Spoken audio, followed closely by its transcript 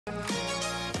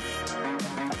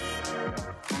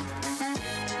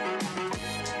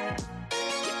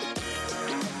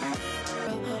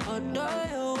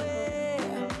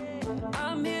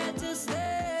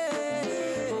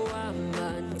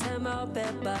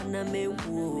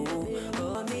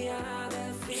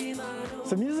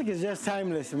So music is just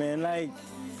timeless, man. Like,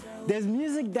 there's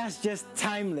music that's just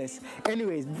timeless.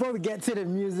 Anyways, before we get to the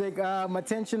music,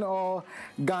 attention all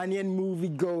Ghanaian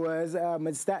moviegoers.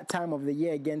 It's that time of the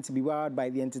year again to be wowed by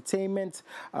the entertainment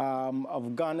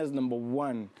of Ghana's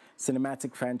 #1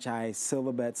 cinematic franchise,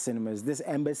 Silverbird Cinemas. This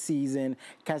Ember season,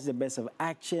 catch the best of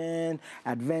action,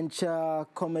 adventure,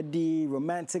 comedy,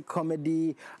 romantic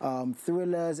comedy,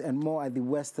 thrillers, and more at the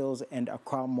West Hills and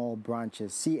Accra Mall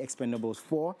branches. See Expendables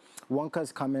 4,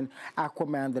 Wonka's coming,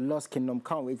 Aquaman, The Lost Kingdom,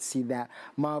 can't wait to see that,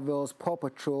 Marvel's Paw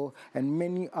Patrol, and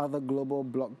many other global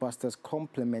blockbusters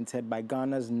complemented by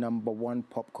Ghana's #1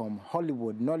 popcorn.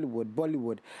 Hollywood, Nollywood,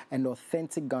 Bollywood, and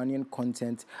authentic Ghanaian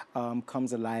content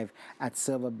comes alive at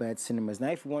Silverbird Cinemas.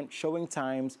 Now, if you want showing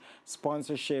times,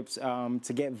 sponsorships,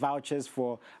 to get vouchers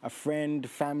for a friend,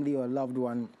 family, or loved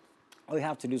one, all you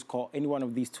have to do is call any one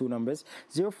of these two numbers,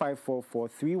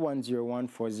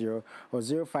 0544-310140 or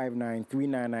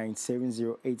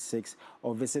 059-399-7086,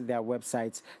 or visit their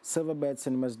websites,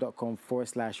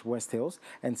 silverbirdcinemas.com/West Hills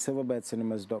and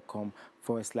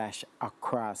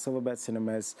silverbirdcinemas.com/Accra. Silverbird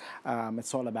Cinemas,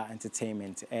 it's all about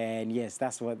entertainment. And yes,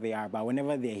 that's what they are. But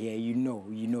whenever they're here, you know.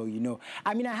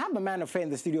 I mean, I have a man affair in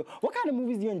the studio. What kind of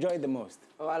movies do you enjoy the most?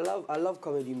 Oh, I love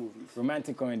comedy movies.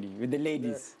 Romantic comedy with the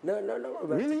ladies? No, romantic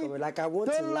really? comedy. Like, I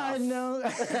want to laugh. No.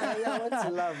 Yeah, I want to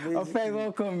laugh, basically. Offei,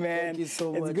 welcome, man. Thank you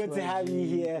so much. It's good to have you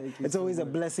here. It's always a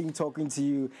blessing talking to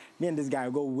you. Me and this guy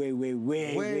go way back.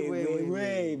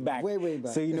 Way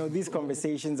back. So, these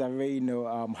conversations are very,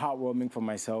 heartwarming for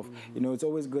myself. It's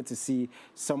always good to see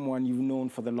someone you've known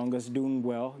for the longest doing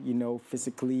well,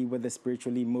 physically, whether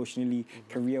spiritually, emotionally,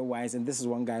 career-wise. And this is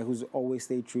one guy who's always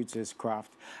stayed true to his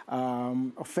craft.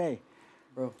 Offei,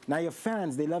 bro. Now your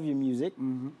fans, they love your music.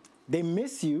 They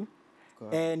miss you.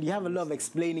 And you have a lot of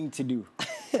explaining to do.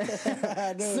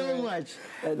 So much.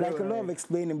 Like a lot of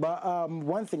explaining. But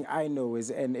one thing I know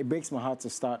is, and it breaks my heart to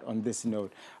start on this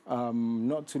note,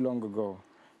 not too long ago,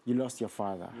 you lost your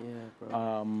father. Yeah,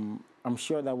 bro. I'm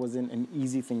sure that wasn't an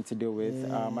easy thing to deal with.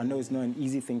 Yeah. I know it's not an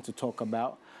easy thing to talk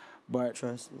about. But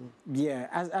trust me. Yeah,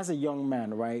 as a young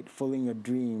man, right, following your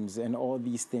dreams and all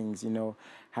these things,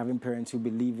 having parents who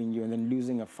believe in you and then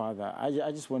losing a father,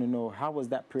 I just want to know, how was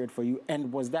that period for you?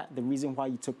 And was that the reason why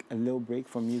you took a little break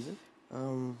from music?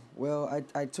 Well,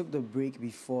 I took the break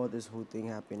before this whole thing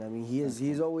happened. I mean,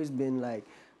 he's always been like,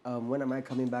 when am I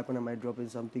coming back? When am I dropping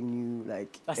something new?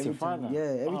 Like, that's your father.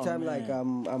 Yeah, every time, man. Like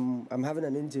I'm having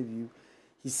an interview,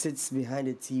 he sits behind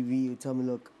the TV. He'll tell me,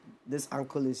 look, this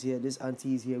uncle is here, this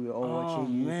auntie is here. We're all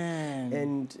watching you. Man.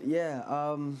 And yeah,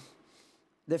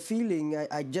 the feeling,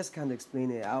 I just can't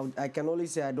explain it. I can only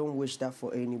say I don't wish that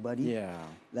for anybody. Yeah.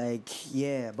 Like,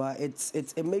 yeah, but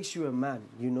it makes you a man,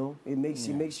 It makes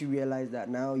you realize that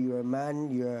now you're a man.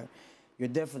 You're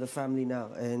there for the family now,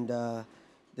 and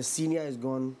the senior is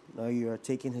gone. Now you're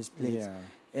taking his place. Yeah.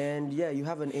 And yeah, you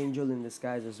have an angel in the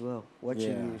skies as well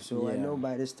watching you. So I know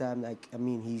by this time, like, I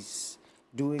mean, he's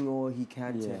doing all he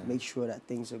can to make sure that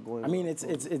things are going. I mean, it's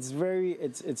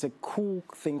a cool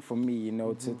thing for me,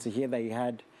 to hear that you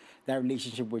had that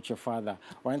relationship with your father.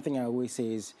 One thing I always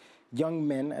say is, young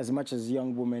men, as much as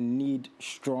young women, need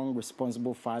strong,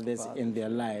 responsible fathers in their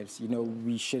lives.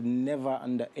 We should never,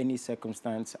 under any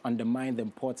circumstance, undermine the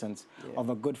importance of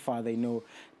a good father,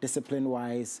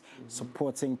 discipline-wise,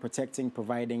 supporting, protecting,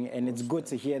 providing. And it's good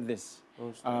to hear this.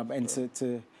 And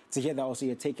to hear that also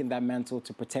you're taking that mantle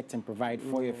to protect and provide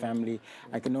for your family.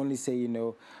 I can only say,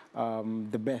 the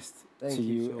best to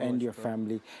you so and your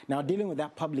family. Now, dealing with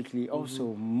that publicly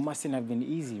also mustn't have been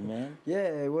easy, man.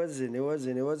 Yeah, it wasn't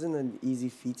an easy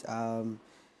feat. I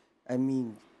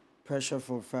mean, pressure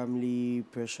from family,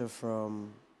 pressure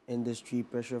from industry,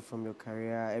 pressure from your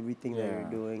career, everything that you're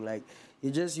doing. Like, you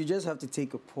just have to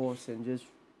take a pause and just,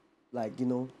 like,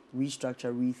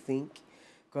 restructure, rethink.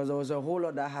 Because there was a whole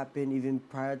lot that happened even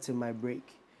prior to my break.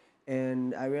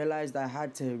 And I realized I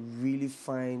had to really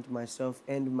find myself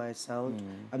and my sound.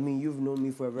 I mean, you've known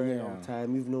me for a very long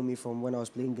time. You've known me from when I was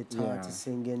playing guitar to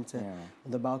singing to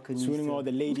on the balcony. Swinging all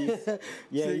the ladies.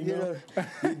 Yeah, so,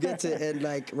 you get to, and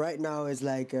like right now it's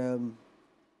like,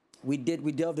 we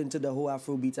delved into the whole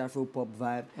Afrobeat, Afro-pop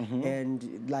vibe.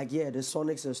 And like, the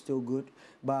sonics are still good,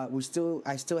 but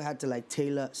I still had to like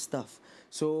tailor stuff.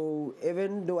 So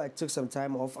even though I took some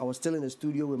time off, I was still in the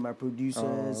studio with my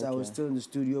producers. I was still in the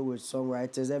studio with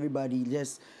songwriters. Everybody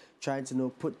just trying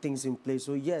to put things in place.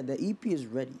 So yeah, the EP is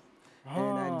ready. And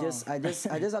I just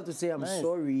have to say I'm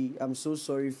sorry. I'm so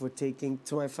sorry for taking,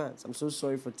 to my fans, I'm so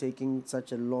sorry for taking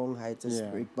such a long hiatus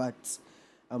break, but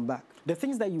I'm back. The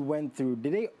things that you went through,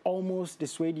 did they almost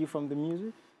dissuade you from the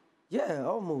music? Yeah,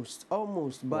 almost.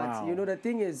 But Wow. you know, the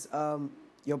thing is,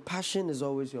 your passion is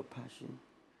always your passion.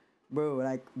 Bro,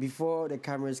 like before the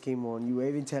cameras came on, you were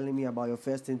even telling me about your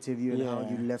first interview and how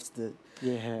you left the.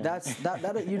 Yeah.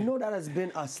 That you know, that has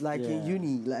been us, like in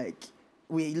uni, like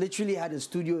we literally had a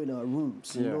studio in our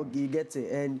rooms. You know, you get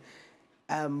it. And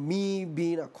me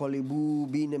being a Kolebu,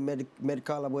 being a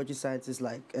medical laboratory scientist,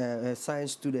 like a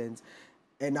science student,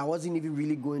 and I wasn't even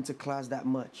really going to class that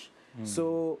much.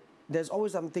 So there's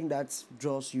always something that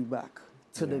draws you back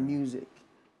to the music.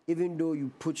 Even though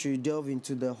you delve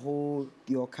into the whole,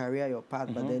 your career, your path,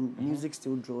 but then music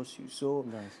still draws you. So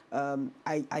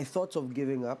I thought of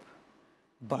giving up.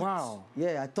 But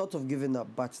I thought of giving up,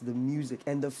 but the music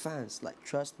and the fans, like,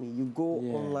 trust me, you go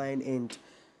online and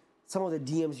some of the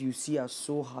DMs you see are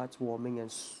so heartwarming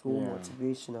and so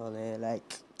motivational, and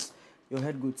like, your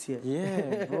head goes here.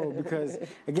 Yeah, bro, because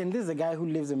again, this is a guy who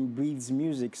lives and breathes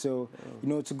music. So, you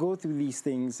know, to go through these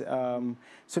things.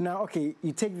 So now, okay,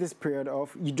 you take this period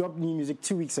off. You dropped new music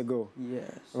 2 weeks ago.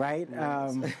 Yes. Right?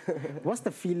 Yes. What's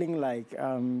the feeling like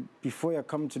before you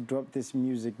come to drop this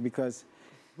music? Because,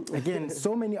 again,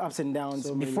 so many ups and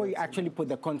downs before you actually put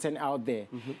the content out there.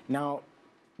 Now,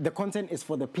 the content is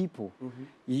for the people.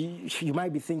 You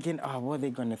might be thinking, oh, what are they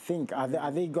gonna think?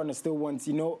 Are they gonna still want,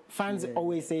 you know, fans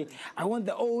always say, I want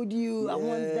the old you, I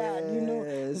want that, you know.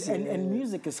 And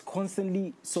music is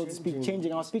constantly, so to speak,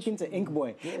 changing. I was speaking to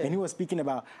Inkboy, and he was speaking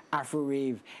about Afro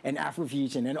Rave and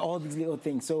Afrofusion and all these little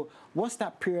things. So what's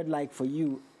that period like for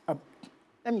you?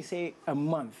 Let me say a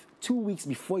month, 2 weeks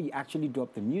before you actually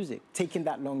drop the music, taking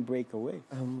that long break away.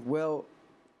 Well,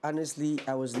 honestly,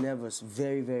 I was nervous,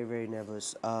 very, very, very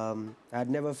nervous. I'd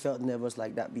never felt nervous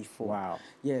like that before. Wow.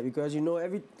 Yeah, because you know,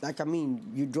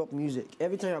 you drop music.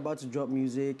 Every time you're about to drop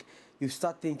music, you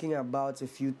start thinking about a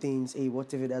few things. Hey,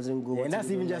 what if it doesn't go? And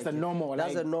that's even just a normal.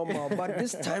 That's a normal. But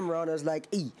this time around, I was like,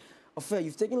 hey, Offei,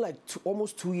 you've taken like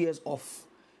almost 2 years off,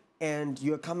 and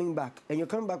you're coming back. And you're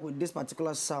coming back with this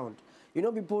particular sound. You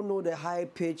know, people know the high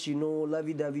pitch, you know,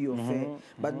 lovey-dovey Offei,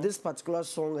 but this particular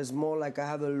song is more like I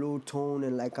have a low tone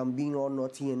and like I'm being all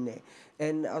naughty in there.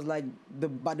 And I was like,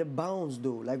 but the bounce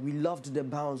though, like we loved the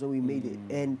bounce when we made it.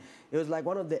 And it was like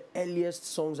one of the earliest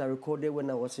songs I recorded when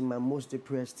I was in my most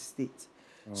depressed state.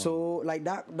 So like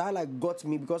that like got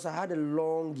me, because I had a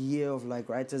long year of like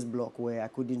writer's block where I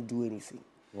couldn't do anything.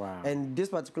 Wow. And this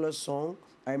particular song,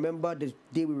 I remember the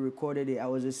day we recorded it, I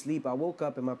was asleep. I woke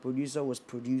up and my producer was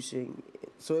producing.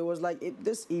 So it was like,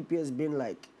 this EP has been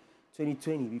like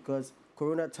 2020 because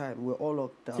Corona time, we're all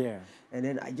locked down. Yeah. And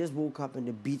then I just woke up and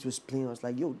the beat was playing. I was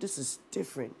like, yo, this is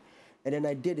different. And then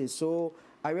I did it. So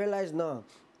I realized now,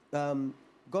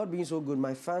 God being so good,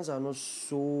 my fans are not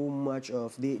so much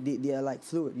of, they are like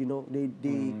fluid, you know.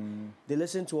 They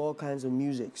listen to all kinds of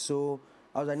music. So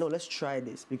I was like, no, let's try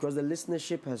this, because the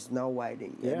listenership has now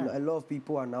widened. Yeah. A lot of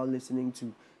people are now listening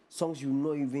to songs you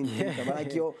not even think about.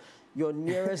 Like your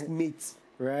nearest mate,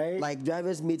 right? like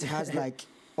driver's mate has like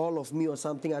All of Me or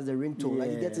something as the ringtone.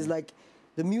 Like you get, it's like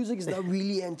the music is not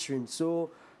really entering.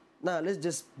 So now let's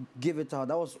just give it out.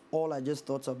 That was all I just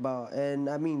thought about. And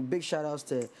I mean, big shout outs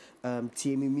to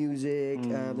TME Music,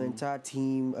 the entire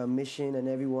team, Mission and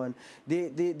everyone.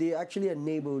 They actually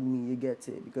enabled me, you get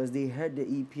it, because they heard the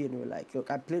EP and were like,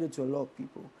 look, I played it to a lot of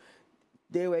people.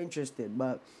 They were interested,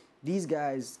 but these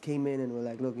guys came in and were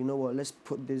like, look, you know what, let's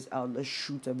put this out, let's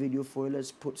shoot a video for it,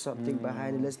 let's put something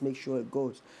behind it, let's make sure it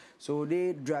goes. So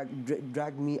they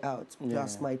dragged me out,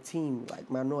 plus my team, like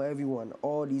Mano, everyone,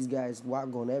 all these guys,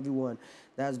 Wagon, everyone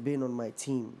that's been on my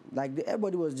team. Like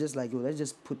everybody was just like, yo, let's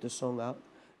just put the song out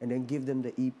and then give them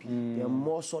the EP. There are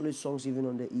more solid songs even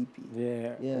on the EP.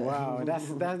 Yeah. Wow,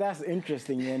 that's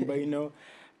interesting, man. But you know,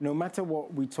 no matter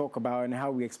what we talk about and how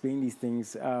we explain these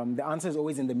things, the answer is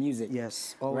always in the music.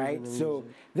 Yes, always right? in the So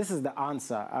music. this is the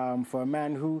answer for a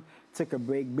man who took a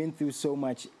break, been through so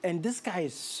much. And this guy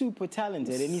is super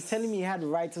talented. And he's telling me he had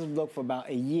writer's block for about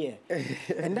a year.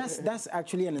 And that's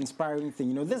actually an inspiring thing.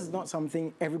 You know, this is not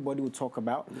something everybody would talk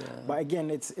about. But again,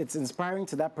 it's inspiring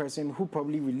to that person who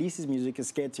probably releases music, is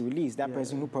scared to release. That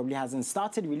person who probably hasn't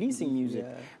started releasing music,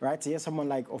 right? To hear someone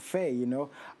like Offei, you know.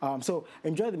 So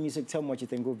enjoy the music. Tell me what you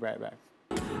think. We'll be right back.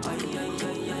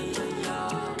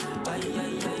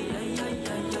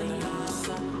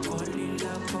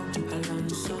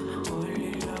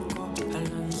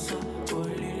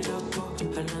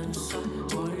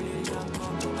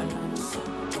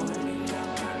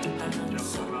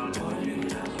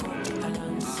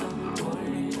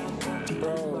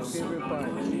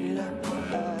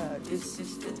 this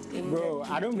is the thing. Bro,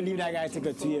 I don't believe that guy took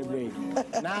a 2-year break.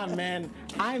 Nah, man,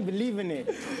 I ain't believing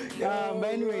it. But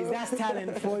anyways, that's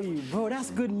talent for you. Bro,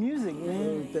 that's good music, man.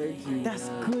 Oh, thank you. That's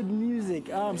good music.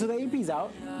 So the EP's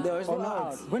out? No, it's not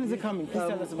out. When is it coming? Please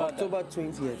tell us about October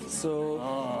 20th.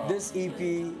 So this EP,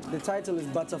 the title is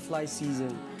Butterfly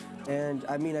Season. And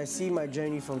I mean, I see my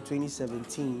journey from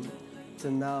 2017 to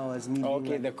now as me being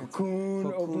like the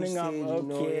cocoon opening up. Stage, you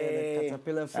know, the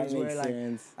caterpillar phase where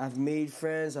like I've made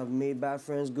friends, I've made bad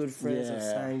friends, good friends, I've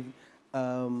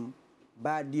signed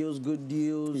bad deals, good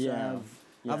deals.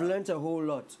 I've learned a whole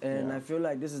lot, and I feel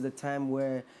like this is the time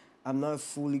where I'm not a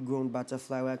fully grown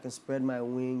butterfly where I can spread my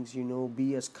wings, you know,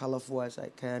 be as colorful as I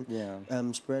can,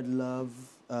 spread love,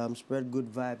 spread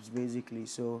good vibes, basically.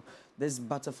 So this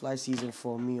butterfly season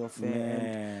for me,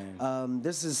 Offei. And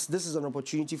this is an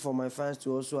opportunity for my fans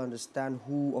to also understand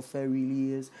who Offei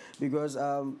really is, because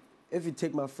if you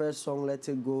take my first song, Let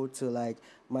It Go, to like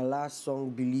my last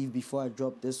song, Believe, before I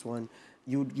dropped this one,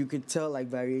 you could tell like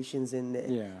variations in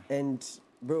there. And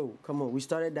bro, come on, we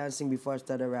started dancing before I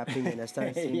started rapping and I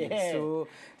started singing. So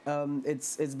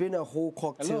it's been a whole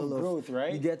cocktail of growth,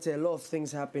 right? You get a lot of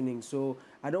things happening. So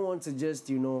I don't want to just,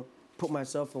 you know, put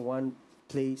myself in one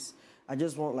place. I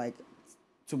just want like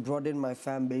to broaden my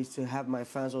fan base, to have my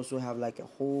fans also have like a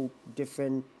whole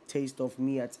different taste of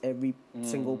me at every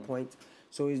single point.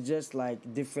 So it's just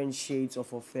like different shades of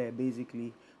Offei,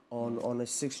 basically, on a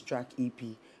 6-track EP.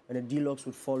 And the deluxe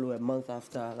would follow a month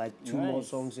after, like 2 more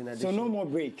songs in addition. So no more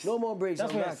breaks. No more breaks.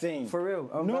 That's I'm what back. I'm saying. For real.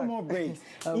 No more breaks.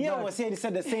 Yeah, was here. They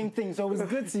said the same thing. So it was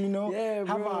good to, you know, have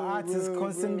our artists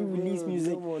constantly release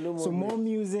music. No more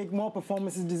music, more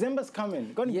performances. December's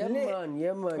coming. Gonna be lit.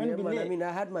 Yeah, man. I mean,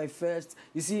 I had my first.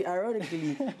 You see,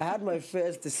 ironically, I had my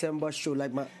first December show,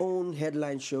 like my own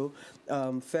headline show,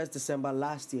 1st December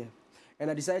last year. And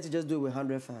I decided to just do it with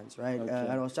 100 fans, right? And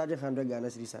I was charging 100 Ghana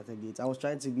cedis at the gates. I was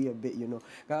trying to be a bit, you know.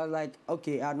 I was like,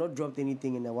 okay, I had not dropped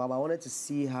anything in a while, but I wanted to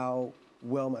see how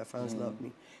well my fans loved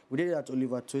me. We did it at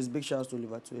Oliver Twist. Big shout out to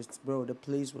Oliver Twist, bro. The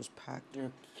place was packed.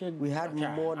 We had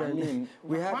more than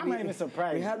we had more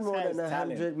than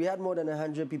 100. We had more than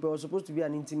 100 people. It was supposed to be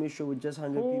an intimate show with just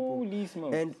 100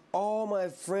 people. And all my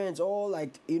friends, all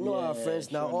like our friends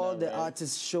now, all the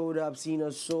artists showed up,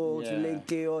 Sina Soul,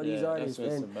 Tulenke, all these artists,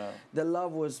 and the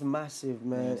love was massive,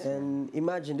 man. And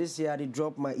imagine this year I did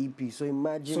drop my EP. So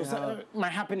imagine how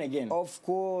might happen again. Of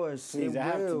course, please, I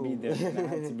have to be there.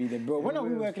 I have to be there, bro. When are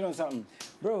we working on something,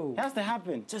 bro? It has to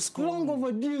happen. Just call long me.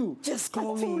 overdue. Just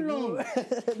call me. Too long.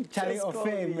 Charlie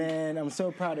Offei, man. I'm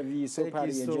so proud of you. So proud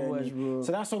of your journey. Much, bro.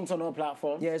 So that song's on all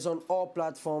platforms? Yeah, it's on all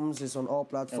platforms. It's on all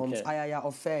platforms. Okay. Ayaya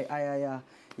Offei. Ayaya.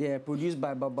 Yeah, produced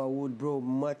by Baba Wood, bro.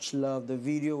 Much love. The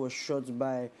video was shot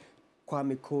by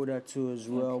Kwame Koda too as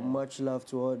well. Much love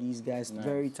to all these guys.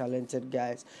 Very talented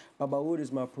guys. Baba Wood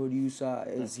is my producer.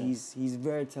 He's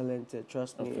very talented.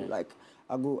 Trust me. Like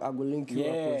I go link you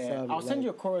up with some. I'll send you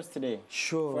a chorus today.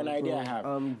 Sure. For an idea I have.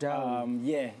 I'm down.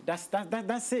 Yeah, that's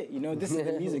it. You know, this is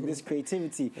the music, this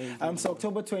creativity. So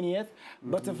October 20th,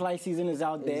 Butterfly Season is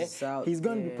out there. He's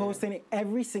going to be posting it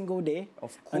every single day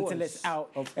until it's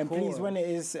out. Please, when it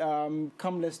is,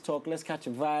 come, let's talk, let's catch a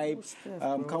vibe.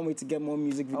 Can't wait to get more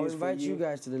music videos. I'll invite you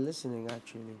guys to the listening,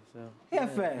 actually. So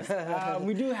first.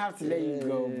 We do have to let you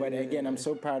go, but again, I'm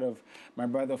so proud of my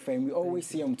brother Offei. We always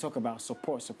see him talk about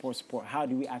support. How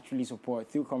do we actually support?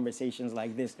 Through conversations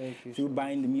like this, through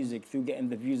buying the music, through getting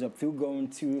the views up, through going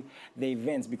to the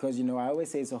events, because, you know, I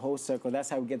always say it's a whole circle. That's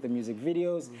how we get the music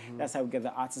videos. That's how we get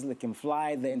the artists looking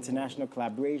fly, the international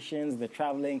collaborations, the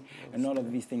traveling, and all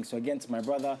of these things. So again, to my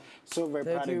brother, so very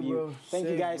proud of you. Bro. Thank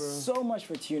you guys so much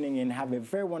for tuning in. Have a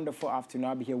very wonderful afternoon.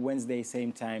 I'll be here Wednesday,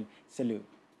 same time. Salute.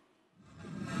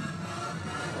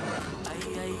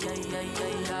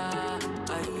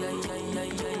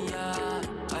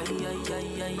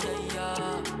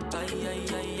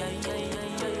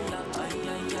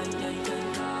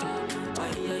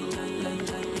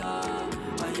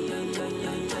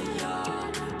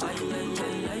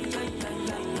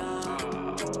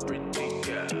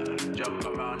 Jump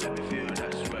around, let me feel